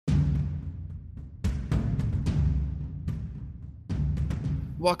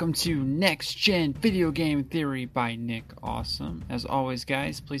Welcome to Next Gen Video Game Theory by Nick Awesome. As always,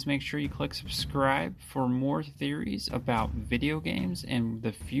 guys, please make sure you click subscribe for more theories about video games and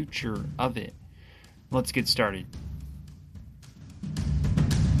the future of it. Let's get started.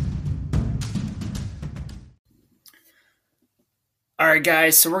 Alright,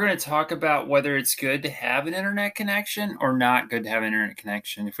 guys, so we're going to talk about whether it's good to have an internet connection or not good to have an internet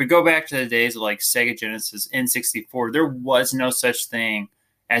connection. If we go back to the days of like Sega Genesis, N64, there was no such thing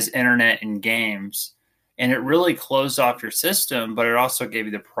as internet in games. And it really closed off your system, but it also gave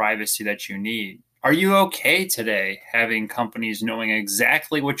you the privacy that you need. Are you okay today having companies knowing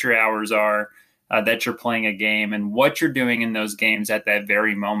exactly what your hours are, that you're playing a game, and what you're doing in those games at that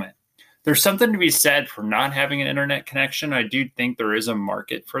very moment? There's something to be said for not having an internet connection. I do think there is a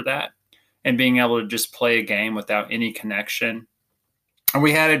market for that and being able to just play a game without any connection. And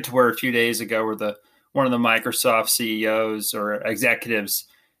we had it to where a few days ago where one of the Microsoft CEOs or executives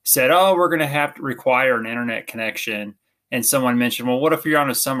said, "Oh, we're going to have to require an internet connection." And someone mentioned, "Well, what if you're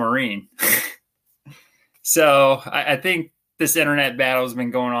on a submarine?" So I think this internet battle has been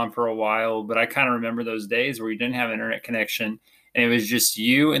going on for a while, but I kind of remember those days where you didn't have an internet connection and it was just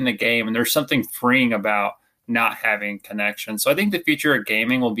you in the game. And there's something freeing about not having connection. So I think the future of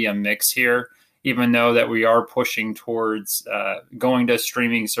gaming will be a mix here, even though that we are pushing towards going to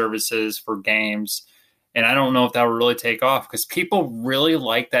streaming services for games. And I don't know if that will really take off because people really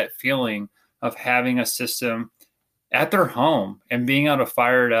like that feeling of having a system at their home and being able to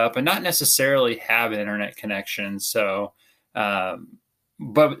fire it up and not necessarily have an internet connection. So,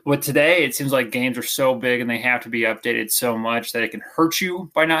 but with today, it seems like games are so big and they have to be updated so much that it can hurt you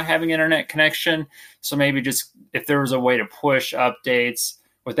by not having internet connection. So maybe just if there was a way to push updates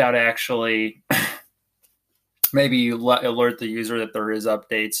without actually maybe alert the user that there is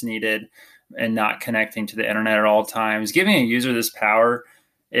updates needed and not connecting to the internet at all times. Giving a user this power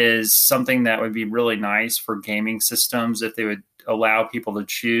is something that would be really nice for gaming systems if they would allow people to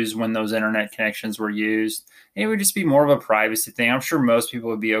choose when those internet connections were used. It would just be more of a privacy thing. I'm sure most people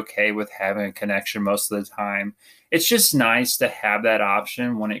would be okay with having a connection most of the time. It's just nice to have that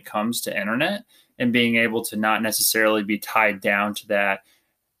option when it comes to internet and being able to not necessarily be tied down to that.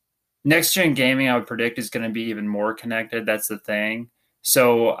 Next gen gaming, I would predict, is going to be even more connected. That's the thing.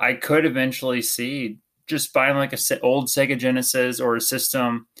 So I could eventually see just buying like a old Sega Genesis or a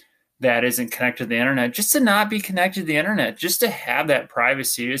system that isn't connected to the internet, just to not be connected to the internet, just to have that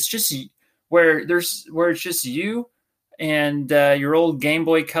privacy. It's just where it's just you and your old Game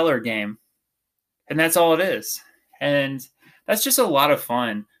Boy Color game, and that's all it is. And that's just a lot of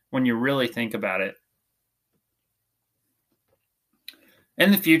fun when you really think about it. In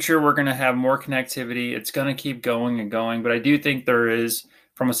the future, we're going to have more connectivity. It's going to keep going and going, but I do think there is,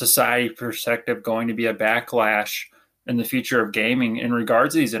 from a society perspective, going to be a backlash in the future of gaming in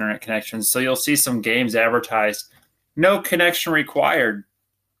regards to these internet connections. So you'll see some games advertised, no connection required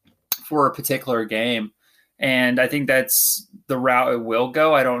for a particular game. And I think that's the route it will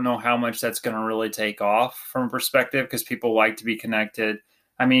go. I don't know how much that's going to really take off from a perspective because people like to be connected.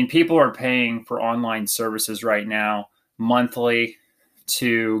 I mean, people are paying for online services right now monthly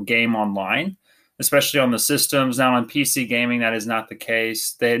to game online, especially on the systems. Now on PC gaming, that is not the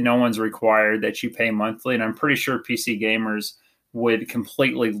case. No one's required that you pay monthly. And I'm pretty sure PC gamers would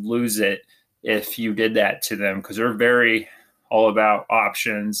completely lose it if you did that to them because they're very all about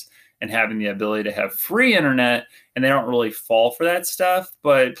options and having the ability to have free internet. And they don't really fall for that stuff.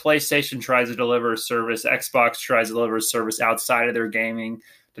 But PlayStation tries to deliver a service. Xbox tries to deliver a service outside of their gaming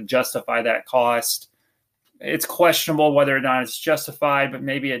to justify that cost. It's questionable whether or not it's justified, but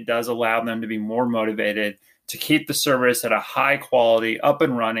maybe it does allow them to be more motivated to keep the service at a high quality, up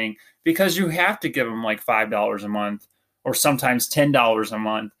and running, because you have to give them like $5 a month or sometimes $10 a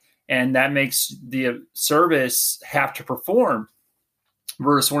month. And that makes the service have to perform.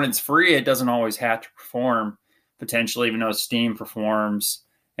 Versus when it's free, it doesn't always have to perform, potentially, even though Steam performs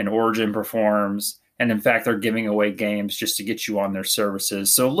and Origin performs. And in fact, they're giving away games just to get you on their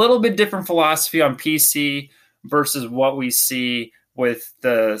services. So a little bit different philosophy on PC versus what we see with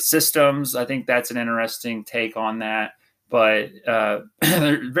the systems. I think that's an interesting take on that. But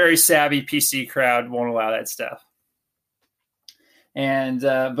very savvy PC crowd won't allow that stuff. And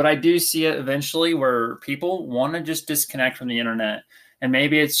but I do see it eventually where people want to just disconnect from the internet. And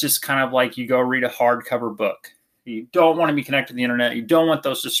maybe it's just kind of like you go read a hardcover book. You don't want to be connected to the internet. You don't want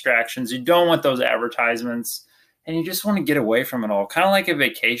those distractions. You don't want those advertisements. And you just want to get away from it all, kind of like a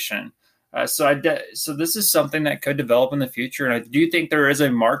vacation. So this is something that could develop in the future. And I do think there is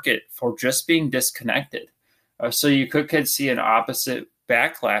a market for just being disconnected. So you could see an opposite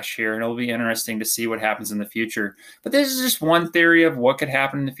backlash here, and it'll be interesting to see what happens in the future. But this is just one theory of what could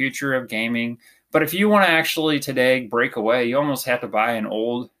happen in the future of gaming. But if you want to actually today break away, you almost have to buy an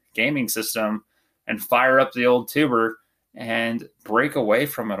old gaming system and fire up the old tuber and break away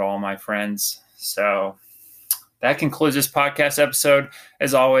from it all, my friends. So that concludes this podcast episode.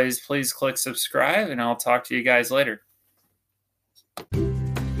 As always, please click subscribe, and I'll talk to you guys later.